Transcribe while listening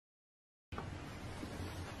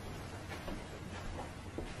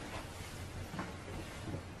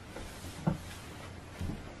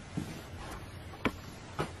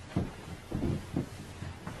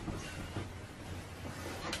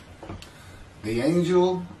The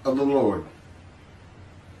angel of the Lord.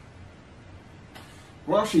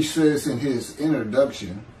 Rashi says in his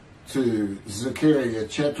introduction to Zechariah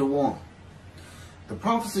Chapter 1, the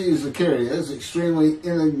prophecy of Zechariah is extremely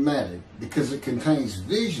enigmatic because it contains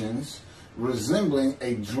visions resembling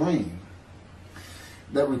a dream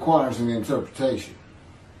that requires an interpretation.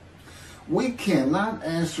 We cannot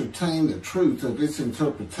ascertain the truth of its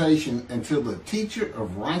interpretation until the teacher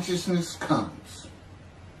of righteousness comes.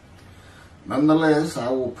 Nonetheless, I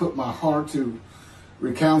will put my heart to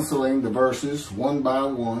reconciling the verses one by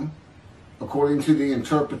one according to the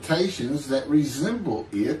interpretations that resemble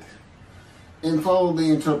it and follow the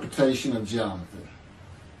interpretation of Jonathan.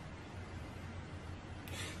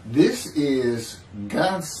 This is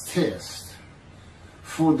God's test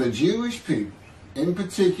for the Jewish people, in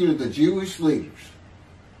particular the Jewish leaders.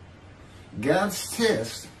 God's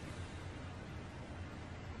test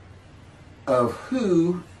of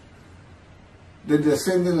who the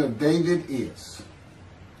descendant of David is.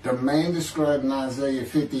 The man described in Isaiah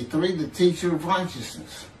 53, the teacher of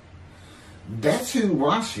righteousness. That's who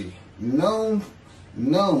Rashi, known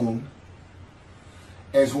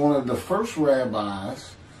as one of the first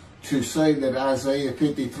rabbis to say that Isaiah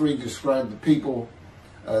 53 described the people,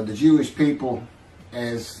 the Jewish people,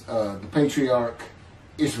 as the patriarch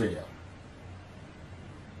Israel.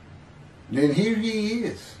 Then here he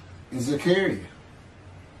is in Zechariah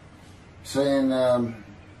saying,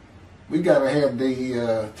 we got to have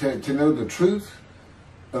to know the truth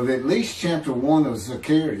of at least chapter 1 of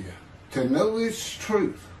Zechariah, to know its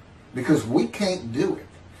truth, because we can't do it.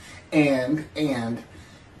 And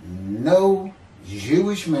no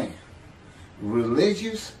Jewish man,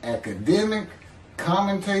 religious, academic,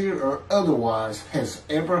 commentator, or otherwise, has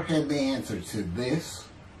ever had the answer to this.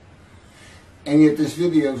 And yet this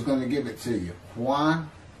video is going to give it to you. Why?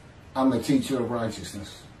 I'm a teacher of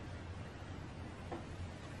righteousness.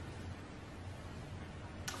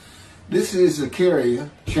 This is Zechariah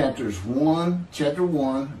chapter 1,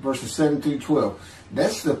 verses 7 through 12.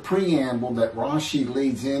 That's the preamble that Rashi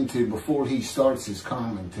leads into before he starts his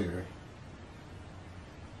commentary.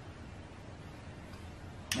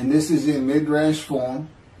 And this is in Midrash form.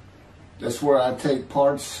 That's where I take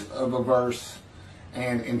parts of a verse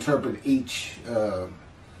and interpret each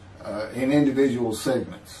in individual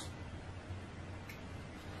segments.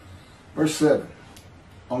 Verse 7.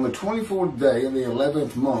 On the 24th day of the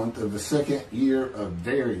 11th month of the second year of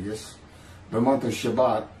Darius, the month of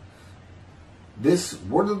Shebat, this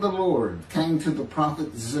word of the Lord came to the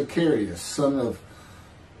prophet Zechariah, son of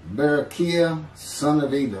Berechiah, son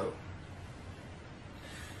of Iddo.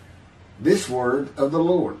 This word of the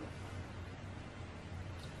Lord.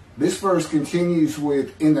 This verse continues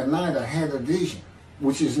with, in the night I had a vision,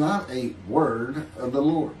 which is not a word of the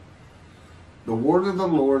Lord. The word of the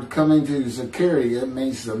Lord coming to Zechariah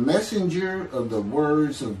means the messenger of the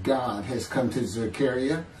words of God has come to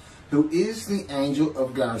Zechariah, who is the angel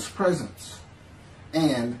of God's presence,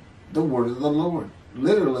 and the word of the Lord.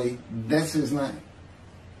 Literally, that's his name.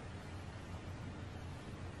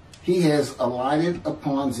 He has alighted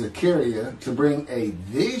upon Zechariah to bring a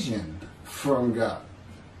vision from God.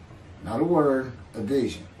 Not a word, a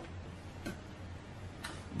vision.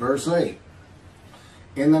 Verse 8.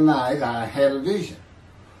 In the night I had a vision.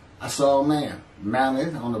 I saw a man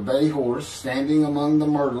mounted on a bay horse standing among the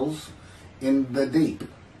myrtles in the deep,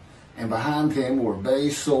 and behind him were bay,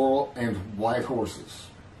 sorrel, and white horses.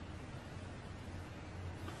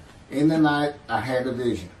 In the night I had a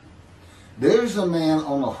vision. There's a man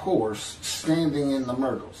on a horse standing in the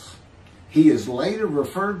myrtles. He is later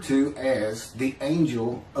referred to as the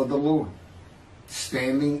angel of the Lord,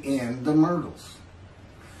 standing in the myrtles.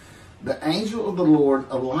 The angel of the Lord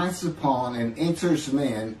alights upon and enters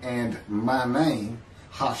men, and my name,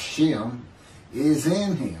 Hashem, is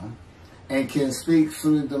in him and can speak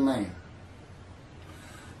through the man.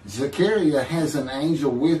 Zechariah has an angel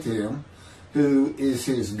with him who is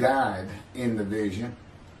his guide in the vision.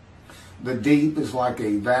 The deep is like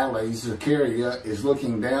a valley Zechariah is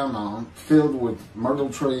looking down on, filled with myrtle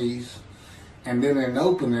trees, and then an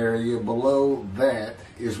open area below that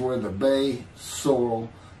is where the bay, sorrel,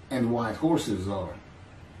 and white horses are.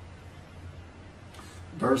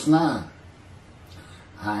 Verse 9.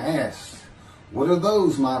 I asked, what are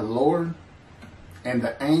those, my Lord? And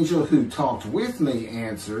the angel who talked with me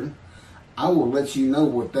answered, I will let you know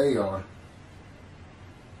what they are.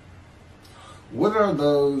 What are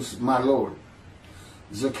those, my Lord?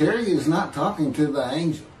 Zechariah is not talking to the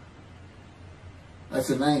angel. That's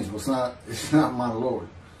an angel. It's not my Lord.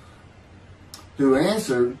 Who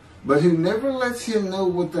answered, but who never lets him know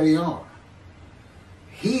what they are.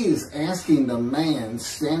 he is asking the man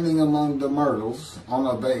standing among the myrtles on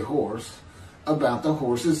a bay horse about the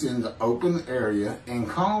horses in the open area and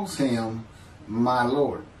calls him my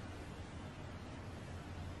Lord.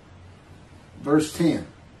 Verse 10.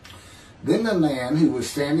 Then the man who was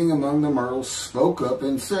standing among the myrtles spoke up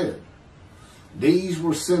and said, these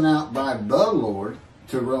were sent out by the Lord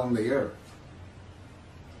to roam the earth.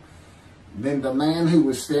 Then the man who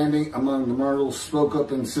was standing among the myrtles spoke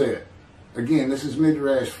up and said, again, this is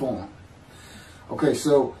Midrash form. Okay,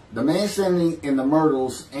 so the man standing in the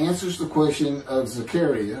myrtles answers the question of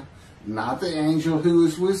Zechariah, not the angel who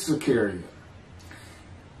is with Zechariah.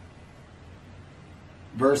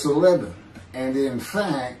 Verse 11, and in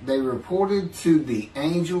fact, they reported to the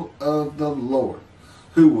angel of the Lord,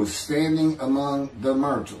 who was standing among the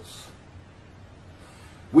myrtles.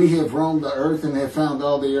 We have roamed the earth and have found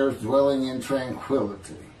all the earth dwelling in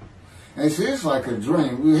tranquility. And it's just like a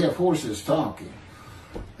dream. We have horses talking.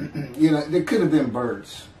 You know, there could have been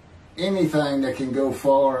birds. Anything that can go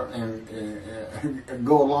far and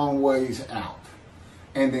go a long ways out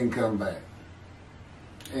and then come back.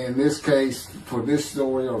 In this case, for this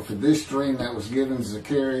story or for this dream that was given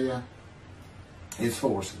Zechariah, it's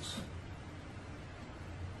horses.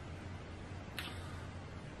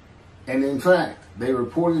 And in fact, they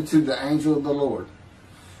reported to the angel of the Lord.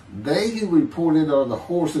 They who reported are the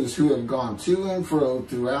horses who have gone to and fro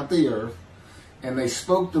throughout the earth, and they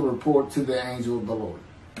spoke the report to the angel of the Lord,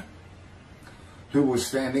 who was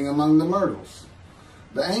standing among the myrtles.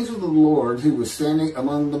 The angel of the Lord, who was standing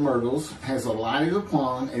among the myrtles, has alighted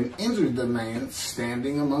upon and entered the man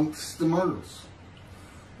standing amongst the myrtles.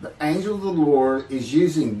 The angel of the Lord is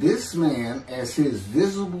using this man as his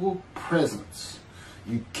visible presence.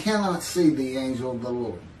 You cannot see the angel of the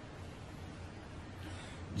Lord.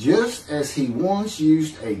 Just as he once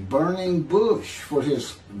used a burning bush for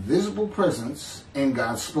his visible presence, and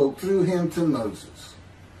God spoke through him to Moses.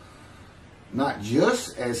 Not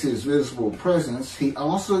just as his visible presence, he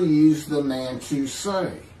also used the man to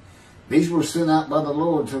say, these were sent out by the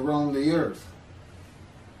Lord to roam the earth.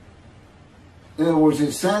 In other words,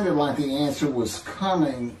 it sounded like the answer was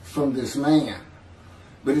coming from this man.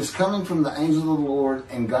 But it's coming from the angel of the Lord,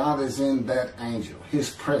 and God is in that angel,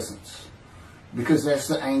 his presence. Because that's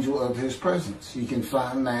the angel of his presence. You can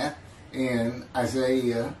find that in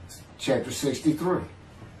Isaiah chapter 63.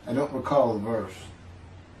 I don't recall the verse.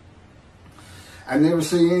 I never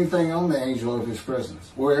see anything on the angel of his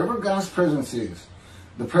presence. Wherever God's presence is,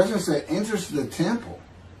 the presence that enters the temple,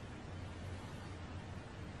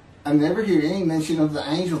 I never hear any mention of the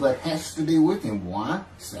angel that has to be with him. Why?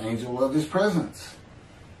 It's the angel of his presence,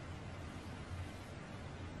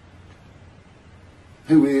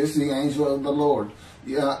 who is the angel of the Lord.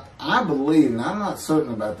 Yeah, I believe, and I'm not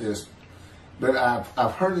certain about this, but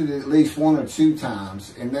I've heard it at least one or two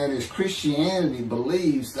times, and that is Christianity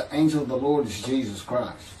believes the angel of the Lord is Jesus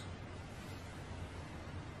Christ.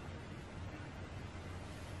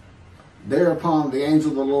 Thereupon the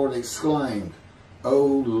angel of the Lord exclaimed, O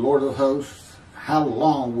Lord of hosts, how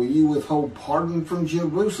long will you withhold pardon from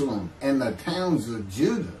Jerusalem and the towns of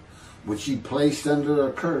Judah, which you placed under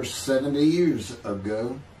a curse 70 years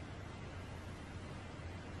ago?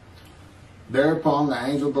 Thereupon the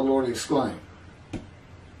angel of the Lord exclaimed.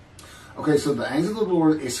 Okay, so the angel of the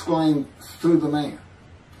Lord exclaimed through the man.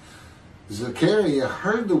 Zechariah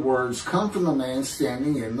heard the words come from the man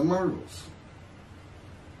standing in the myrtles.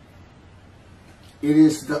 It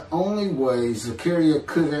is the only way Zechariah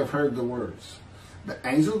could have heard the words. The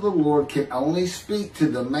angel of the Lord can only speak to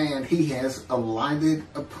the man he has alighted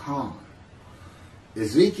upon.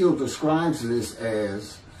 Ezekiel describes this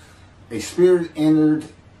as, a spirit entered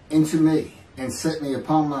into me and set me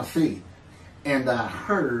upon my feet, and I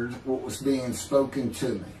heard what was being spoken to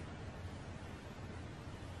me.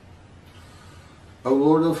 O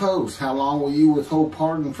Lord of hosts, how long will you withhold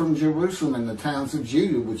pardon from Jerusalem and the towns of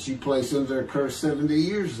Judah, which you placed under a curse 70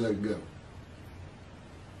 years ago?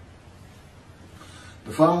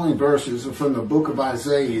 The following verses are from the book of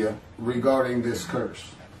Isaiah regarding this curse.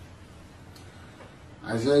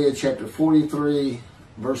 Isaiah chapter 43,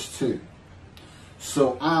 verse 2.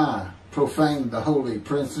 So I profaned the holy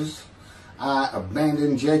princes. I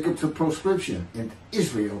abandoned Jacob to proscription and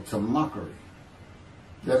Israel to mockery.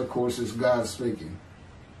 That, of course, is God speaking.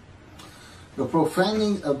 The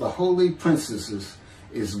profaning of the holy princesses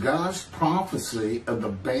is God's prophecy of the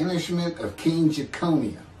banishment of King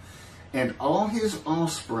Jeconiah and all his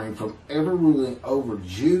offspring from ever ruling over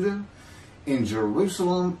Judah and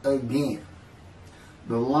Jerusalem again.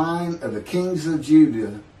 The line of the kings of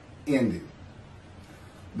Judah ended.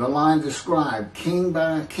 The line described king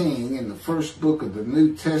by king in the first book of the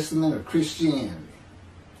New Testament of Christianity.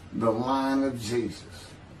 the line of Jesus.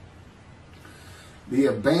 The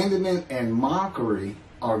abandonment and mockery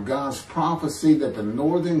are God's prophecy that the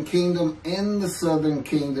northern kingdom and the southern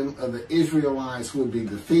kingdom of the Israelites would be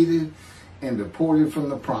defeated and deported from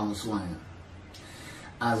the promised land.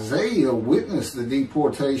 Isaiah witnessed the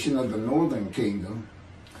deportation of the northern kingdom,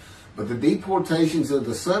 but the deportations of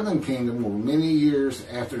the southern kingdom were many years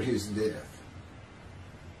after his death.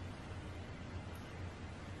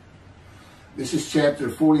 This is chapter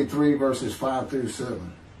 43, verses 5 through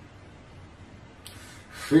 7.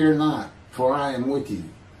 Fear not, for I am with you.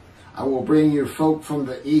 I will bring your folk from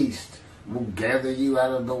the east, will gather you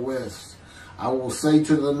out of the west. I will say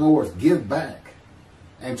to the north, give back,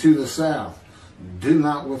 and to the south, do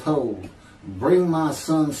not withhold. Bring my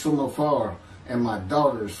sons from afar, and my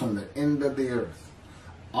daughters from the end of the earth,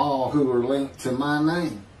 all who are linked to my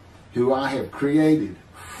name, who I have created,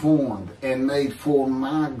 formed, and made for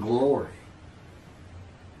my glory.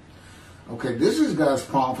 Okay, this is God's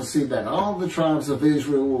prophecy that all the tribes of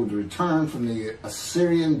Israel would return from the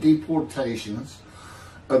Assyrian deportations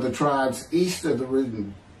of the tribes east of the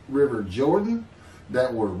river Jordan,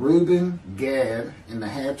 that were Reuben, Gad, and the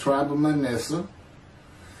half-tribe of Manasseh,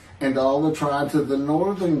 and all the tribes of the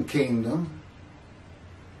northern kingdom,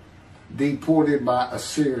 deported by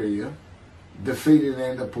Assyria, defeated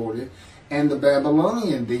and deported, and the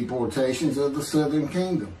Babylonian deportations of the southern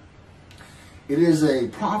kingdom. It is a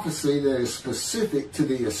prophecy that is specific to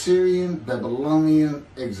the Assyrian Babylonian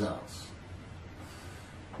exiles.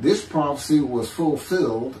 This prophecy was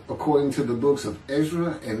fulfilled according to the books of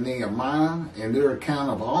Ezra and Nehemiah and their account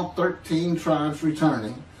of all 13 tribes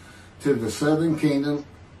returning to the southern kingdom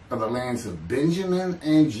of the lands of Benjamin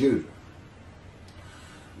and Judah.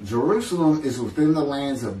 Jerusalem is within the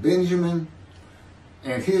lands of Benjamin,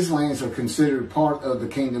 and his lands are considered part of the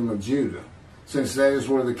kingdom of Judah, since that is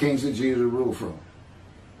where the kings of Judah rule from.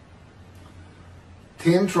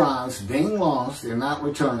 10 tribes being lost and not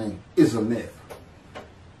returning is a myth.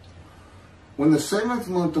 When the 7th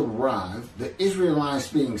month arrived, the Israelites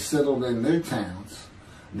being settled in their towns,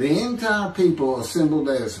 the entire people assembled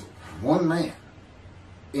as one man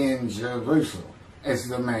in Jerusalem, as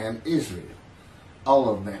the man Israel,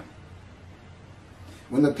 all of them.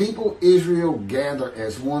 When the people Israel gather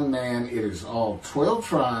as one man, it is all 12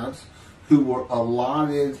 tribes who were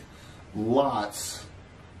allotted lots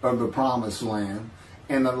of the promised land,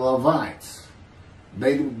 and the Levites.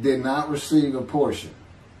 They did not receive a portion.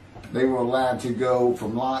 They were allowed to go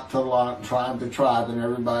from lot to lot, tribe to tribe, and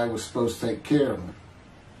everybody was supposed to take care of them.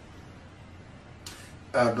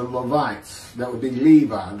 The Levites, that would be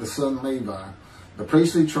Levi, the son Levi, the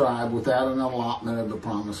priestly tribe without an allotment of the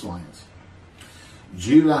promised lands.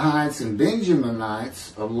 Judahites and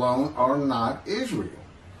Benjaminites alone are not Israel,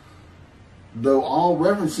 though all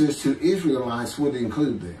references to Israelites would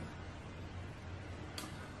include them.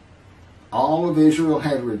 All of Israel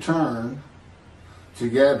had returned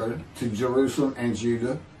together to Jerusalem and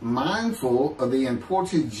Judah, mindful of the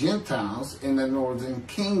imported Gentiles in the northern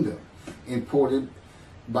kingdom, imported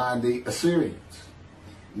by the Assyrians,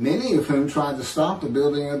 many of whom tried to stop the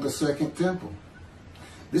building of the second temple.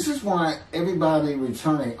 This is why everybody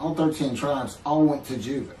returning, all 13 tribes, all went to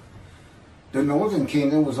Judah. The northern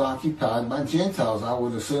kingdom was occupied by Gentiles, I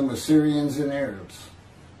would assume Assyrians and Arabs.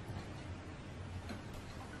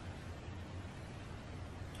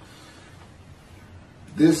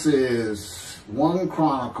 This is 1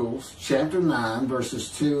 Chronicles chapter 9,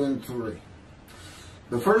 verses 2 and 3.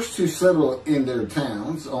 The first to settle in their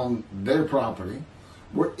towns on their property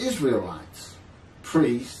were Israelites,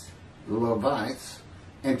 priests, Levites,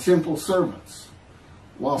 and temple servants,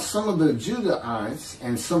 while some of the Judahites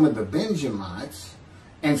and some of the Benjamites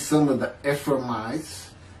and some of the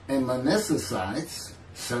Ephraimites and Manassesites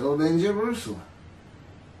settled in Jerusalem.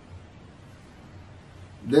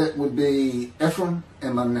 That would be Ephraim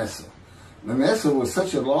and Manasseh. Manasseh was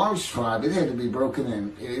such a large tribe, it had to be broken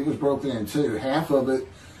in. It was broken in two. Half of it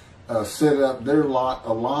set up, their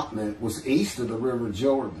allotment was east of the river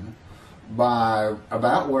Jordan by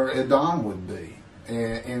about where Edom would be.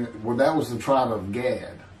 And well, that was the tribe of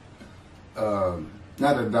Gad.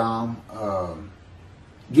 Not Edom,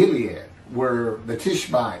 Gilead, where the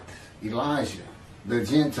Tishbite, Elijah, the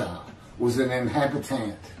Gentile, was an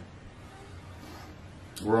inhabitant.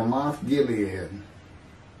 Ramoth Gilead.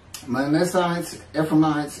 Manassites,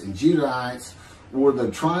 Ephraimites, and Judahites were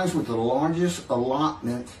the tribes with the largest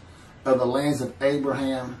allotment of the lands of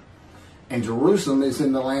Abraham, and Jerusalem is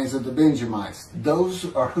in the lands of the Benjamites.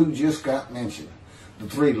 Those are who just got mentioned. The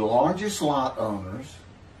 3 largest lot owners.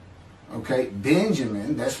 Okay,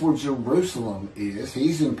 Benjamin, that's where Jerusalem is.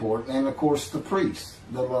 He's important. And of course the priests,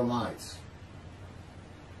 the Levites.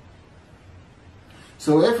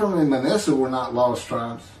 So Ephraim and Manasseh were not lost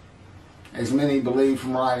tribes, as many believe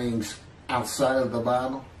from writings outside of the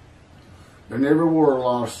Bible. There never were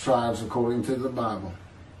lost tribes according to the Bible.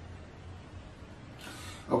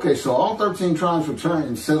 Okay, so all 13 tribes returned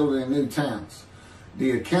and settled in new towns. The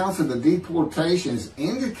accounts of the deportations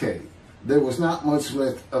indicate there was not much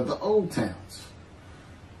left of the old towns.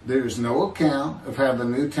 There is no account of how the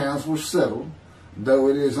new towns were settled, though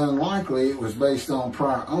it is unlikely it was based on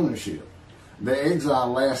prior ownership. The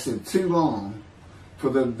exile lasted too long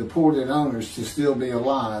for the deported owners to still be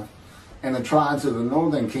alive, and the tribes of the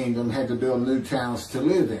northern kingdom had to build new towns to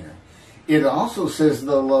live in. It also says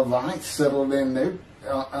the Levites settled in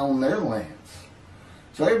on their lands.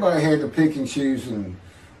 So everybody had to pick and choose, and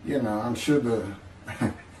I'm sure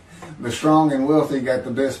the strong and wealthy got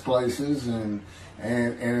the best places, and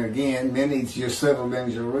again, many just settled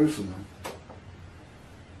in Jerusalem.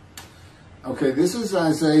 Okay, this is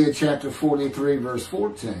Isaiah chapter 43, verse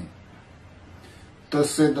 14. Thus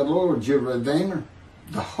said the Lord, your Redeemer,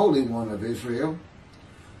 the Holy One of Israel,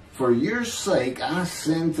 for your sake I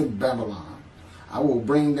send to Babylon. I will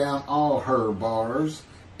bring down all her bars,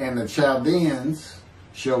 and the Chaldeans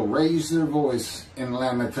shall raise their voice in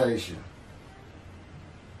lamentation.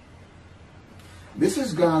 This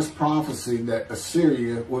is God's prophecy that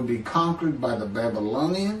Assyria would be conquered by the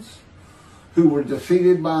Babylonians, who were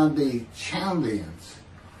defeated by the Chaldeans.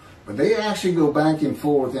 But they actually go back and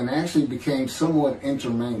forth and actually became somewhat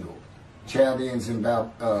intermingled, Chaldeans and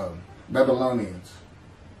Babylonians.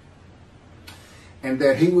 And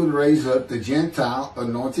that he would raise up the Gentile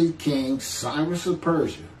anointed king Cyrus of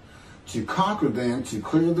Persia to conquer them, to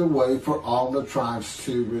clear the way for all the tribes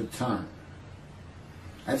to return.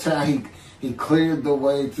 That's how he cleared the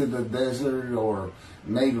way through the desert, or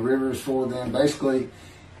made rivers for them. Basically,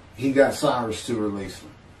 he got Cyrus to release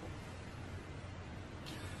them.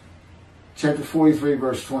 Chapter 43,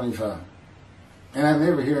 verse 25. And I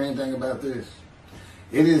never hear anything about this.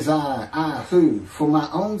 It is I who, for my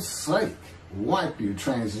own sake, wipe your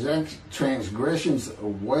transgressions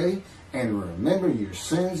away and remember your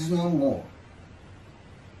sins no more.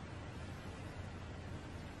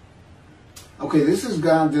 Okay, this is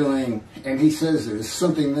God doing, and he says this,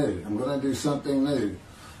 something new. I'm going to do something new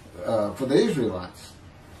for the Israelites.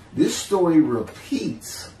 This story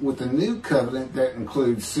repeats with the new covenant that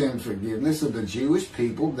includes sin forgiveness of the Jewish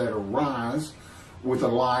people that arise with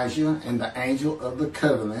Elijah and the angel of the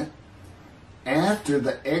covenant after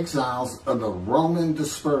the exiles of the Roman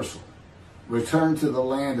dispersal return to the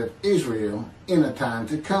land of Israel in a time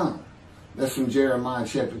to come. That's from Jeremiah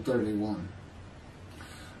chapter 31.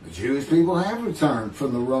 The Jewish people have returned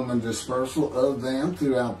from the Roman dispersal of them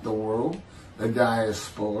throughout the world, the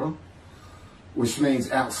diaspora, which means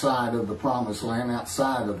outside of the promised land,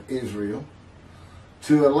 outside of Israel,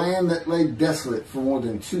 to a land that lay desolate for more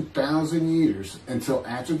than 2,000 years until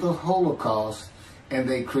after the Holocaust, and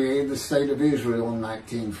they created the state of Israel in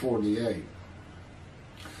 1948.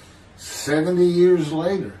 70 years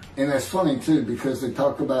later, and that's funny too, because they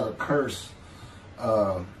talk about a curse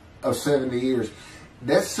of 70 years.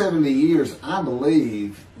 That 70 years, I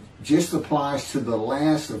believe, just applies to the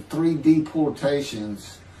last of 3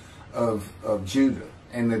 deportations of Judah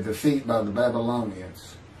and the defeat by the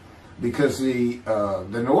Babylonians, because the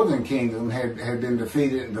northern kingdom had been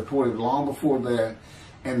defeated and deported long before that,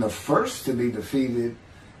 and the first to be defeated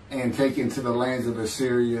and taken to the lands of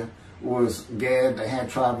Assyria was Gad, the half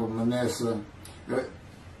tribe of Manasseh,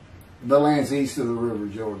 the lands east of the river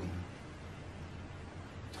Jordan.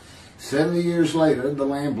 70 years later, the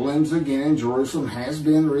land blooms again, and Jerusalem has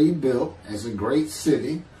been rebuilt as a great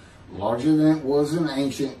city, larger than it was in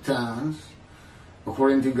ancient times,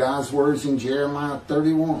 according to God's words in Jeremiah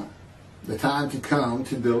 31. The time to come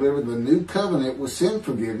to deliver the new covenant with sin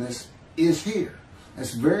forgiveness is here.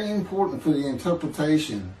 That's very important for the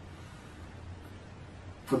interpretation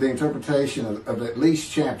of at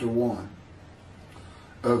least chapter 1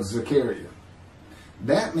 of Zechariah.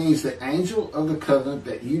 That means the angel of the covenant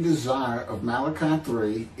that you desire of Malachi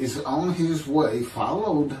 3 is on his way,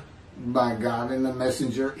 followed by God and the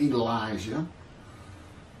messenger Elijah.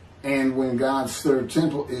 And when God's third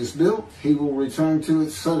temple is built, he will return to it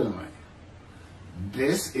suddenly.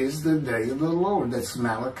 This is the day of the Lord. That's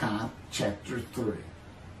Malachi chapter 3.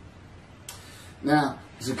 Now,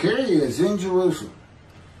 Zechariah is in Jerusalem,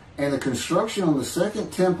 and the construction on the second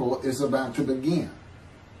temple is about to begin.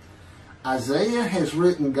 Isaiah has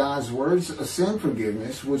written God's words of sin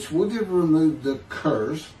forgiveness, which would have removed the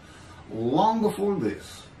curse long before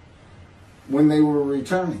this, when they were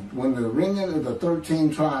returning, when the remnant of the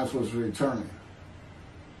 13 tribes was returning.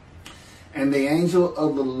 And the angel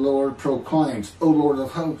of the Lord proclaims, O Lord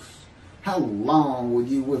of hosts, How long will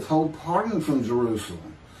you withhold pardon from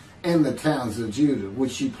Jerusalem and the towns of Judah,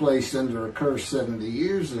 which you placed under a curse 70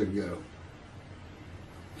 years ago?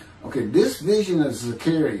 Okay, this vision of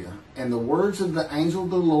Zechariah and the words of the angel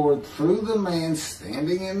of the Lord through the man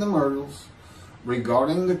standing in the myrtles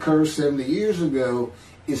regarding the curse 70 years ago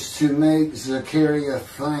is to make Zechariah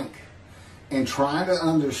think and try to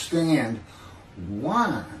understand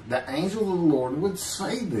why the angel of the Lord would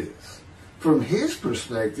say this. From his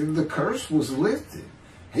perspective, the curse was lifted.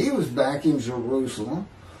 He was back in Jerusalem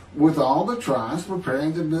with all the tribes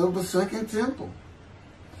preparing to build the second temple.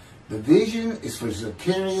 The vision is for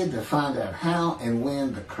Zechariah to find out how and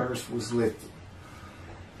when the curse was lifted.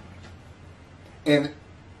 And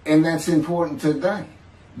that's important today,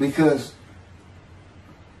 because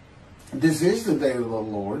this is the day of the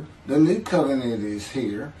Lord. The new covenant is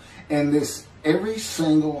here, and every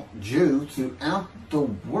single Jew throughout the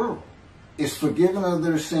world is forgiven of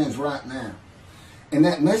their sins right now. And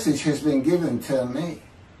that message has been given to me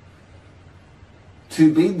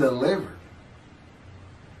to be delivered.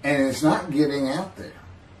 And it's not getting out there.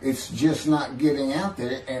 It's just not getting out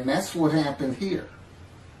there, and that's what happened here.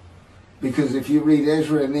 Because if you read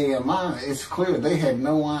Ezra and Nehemiah, it's clear they had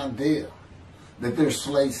no idea that their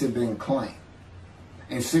slates had been cleaned.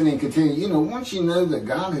 And sin and continue. You know, once you know that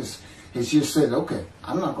God has just said, okay,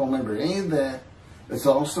 I'm not going to remember any of that. Let's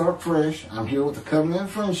all start fresh. I'm here with the covenant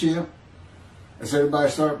of friendship. Let's everybody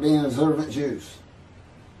start being observant Jews.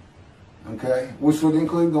 Okay? Which would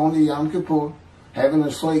include going to Yom Kippur. Having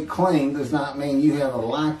a slate clean does not mean you have a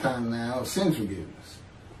lifetime now of sin forgiveness.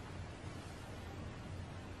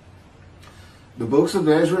 The books of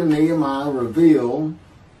Ezra and Nehemiah reveal,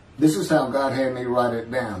 this is how God had me write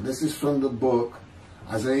it down. This is from the book,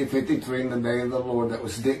 Isaiah 53, in the day of the Lord, that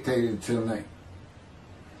was dictated to me.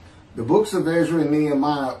 The books of Ezra and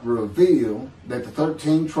Nehemiah reveal that the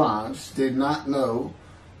 13 tribes did not know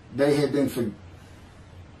they had been forgiven.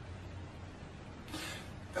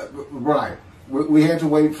 Right. We had to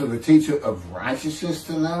wait for the teacher of righteousness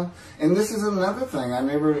to know. And this is another thing I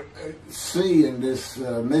never see in this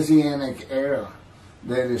Messianic era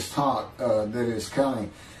that is taught, that is coming,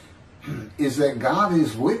 is that God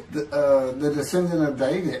is with the descendant of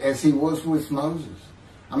David as he was with Moses.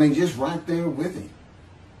 I mean, just right there with him.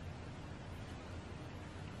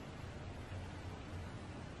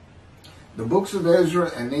 The books of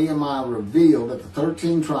Ezra and Nehemiah reveal that the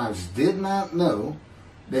 13 tribes did not know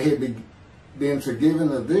they had been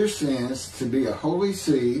forgiven of their sins to be a holy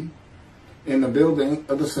seed in the building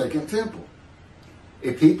of the second temple.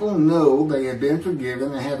 If people know they have been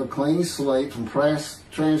forgiven and have a clean slate from past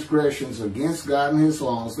transgressions against God and his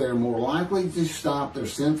laws, they are more likely to stop their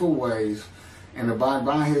sinful ways and abide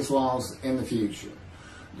by his laws in the future.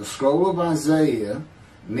 The scroll of Isaiah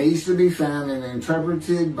needs to be found and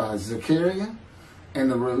interpreted by Zechariah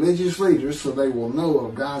and the religious leaders so they will know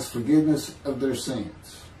of God's forgiveness of their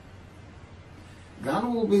sins.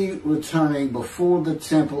 God will be returning before the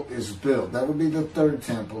temple is built. That will be the third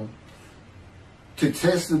temple, to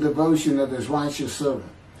test the devotion of his righteous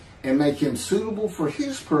servant and make him suitable for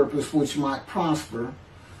his purpose, which might prosper.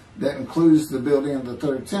 That includes the building of the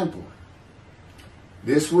third temple.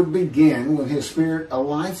 This would begin when his spirit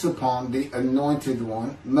alights upon the anointed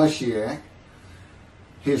one, Moshiach.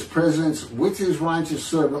 His presence with his righteous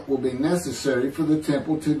servant will be necessary for the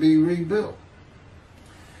temple to be rebuilt.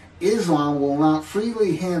 Islam will not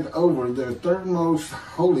freely hand over their third most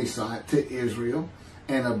holy site to Israel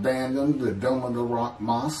and abandon the Dome of the Rock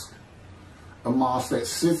Mosque, a mosque that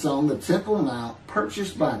sits on the Temple Mount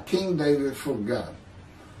purchased by King David for God,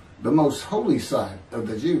 the most holy site of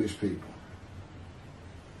the Jewish people.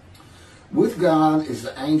 With God is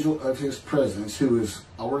the angel of his presence who is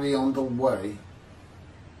already on the way.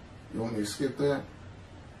 You want me to skip that?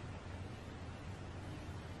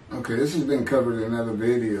 Okay, this has been covered in other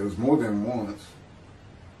videos more than once.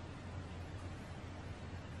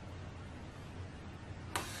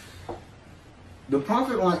 The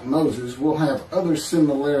prophet like Moses will have other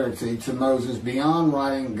similarity to Moses beyond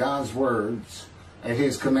writing God's words at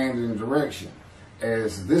his command and direction.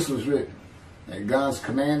 As this was written, at God's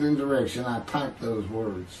command and direction, I typed those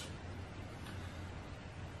words.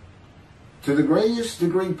 To the greatest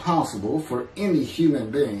degree possible for any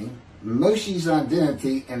human being, Moshe's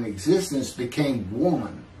identity and existence became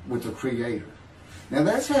one with the Creator. Now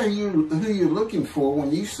that's who you're looking for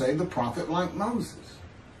when you say the prophet like Moses.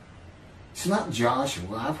 It's not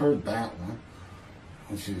Joshua. I've heard that one,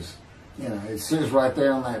 which is, you know, it says right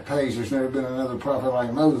there on that page, there's never been another prophet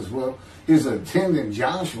like Moses. Well, his attendant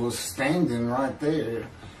Joshua standing right there,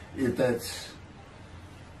 if that's,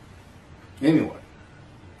 anyway.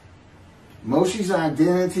 Moshe's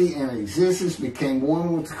identity and existence became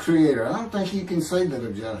one with the Creator. I don't think you can say that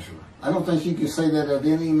of Joshua. I don't think you can say that of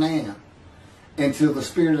any man until the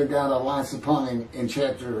Spirit of God alights upon him in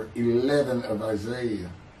chapter 11 of Isaiah.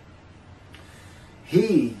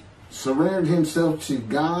 He surrendered himself to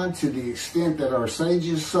God to the extent that our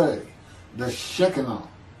sages say the Shekinah,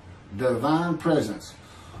 divine presence,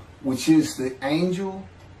 which is the angel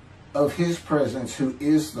of his presence, who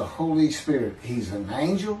is the Holy Spirit. He's an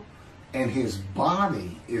angel, and his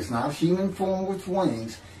body is not human form with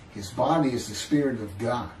wings. His body is the Spirit of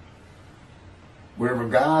God. Wherever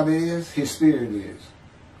God is, his Spirit is.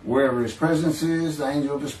 Wherever his presence is, the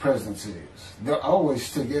angel of his presence is. They're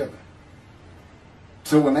always together.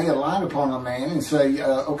 So when they alight upon a man and say,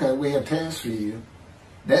 okay, we have tasks for you,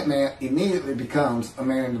 that man immediately becomes a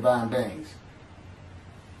man in divine beings.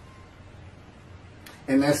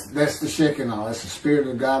 And that's the Shekinah. That's the Spirit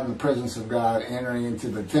of God and the presence of God entering into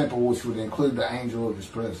the temple, which would include the angel of his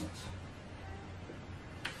presence.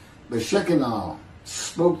 The Shekinah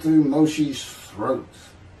spoke through Moshe's throat.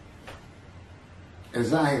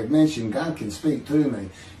 As I had mentioned, God can speak through me.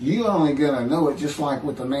 You're only going to know it, just like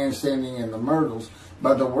with the man standing in the myrtles,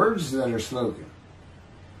 by the words that are spoken.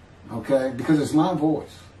 Okay? Because it's my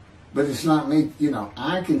voice. But it's not me. You know,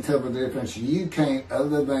 I can tell the difference. You can't,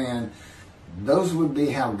 other than those would be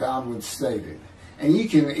how God would state it. And you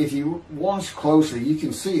can, if you watch closely, you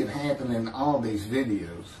can see it happen in all these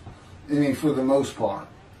videos. I mean, for the most part.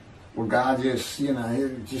 Where God just, you know,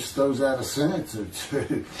 it just throws out a sentence or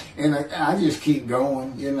two. And I just keep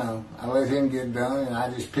going, you know. I let him get done, and I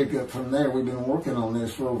just pick up from there. We've been working on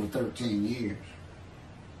this for over 13 years.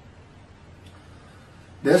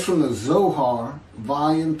 That's from the Zohar,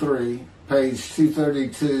 Volume 3, page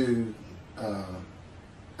 232a.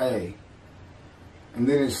 And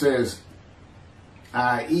then it says,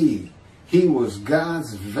 i.e., he was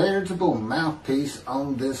God's veritable mouthpiece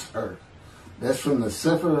on this earth. That's from the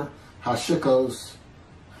Sefer Hashikos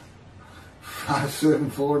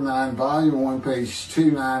 5749, Volume 1, page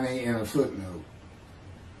 290, and a footnote.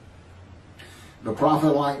 The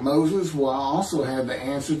prophet, like Moses, will also have the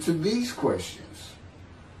answer to these questions.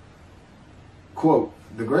 Quote,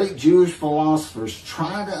 the great Jewish philosophers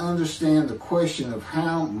try to understand the question of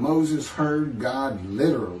how Moses heard God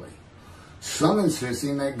literally, some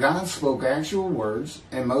insisting that God spoke actual words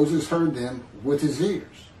and Moses heard them with his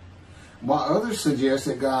ears, while others suggest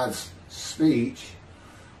that God's speech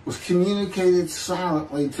was communicated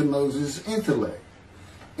silently to Moses' intellect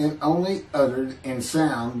and only uttered in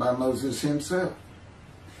sound by Moses himself.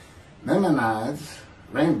 Maimonides,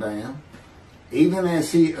 Rambam, even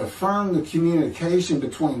as he affirmed the communication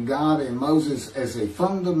between God and Moses as a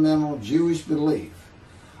fundamental Jewish belief,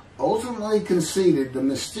 ultimately conceded the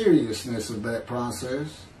mysteriousness of that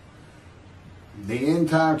process. The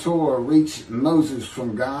entire Torah reached Moses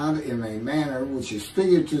from God in a manner which is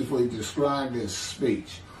figuratively described as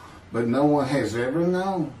speech, but no one has ever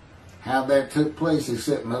known how that took place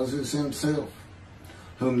except Moses himself,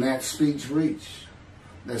 whom that speech reached.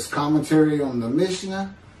 That's commentary on the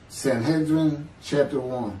Mishnah, Sanhedrin, Chapter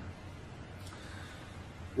 1.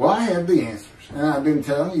 Well, I have the answers, and I've been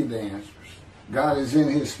telling you the answers. God is in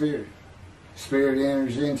his Spirit. Spirit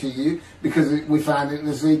enters into you, because we find it in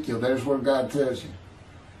Ezekiel. There's where God tells you.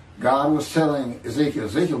 God was telling Ezekiel,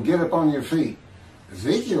 Ezekiel, get up on your feet.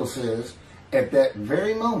 Ezekiel says, at that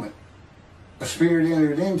very moment, a spirit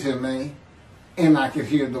entered into me, and I could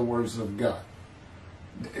hear the words of God.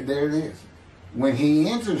 There it is. When he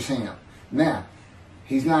enters him. Now,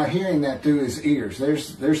 he's not hearing that through his ears.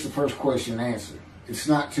 There's the first question answered. It's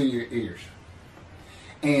not to your ears.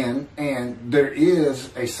 And there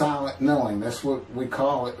is a silent knowing. That's what we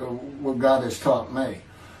call it, what God has taught me.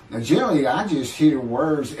 Now, generally, I just hear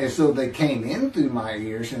words as though they came in through my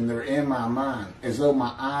ears and they're in my mind, as though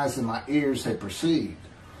my eyes and my ears had perceived.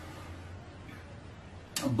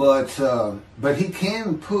 But he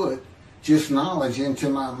can put just knowledge into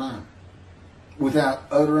my mind without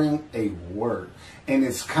uttering a word. And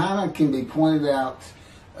it's kind of can be pointed out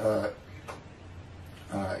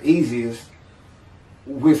easiest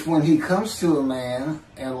with when he comes to a man,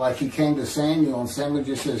 and like he came to Samuel, and Samuel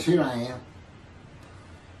just says, here I am.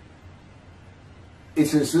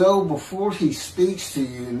 It's as though before he speaks to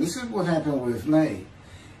you, and this is what happened with me,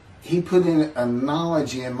 he put in a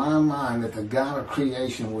knowledge in my mind that the God of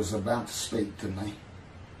creation was about to speak to me.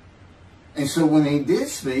 And so when he did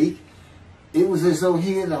speak, it was as though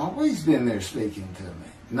he had always been there speaking to me.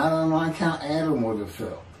 Not unlike how Adam would have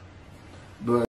felt. But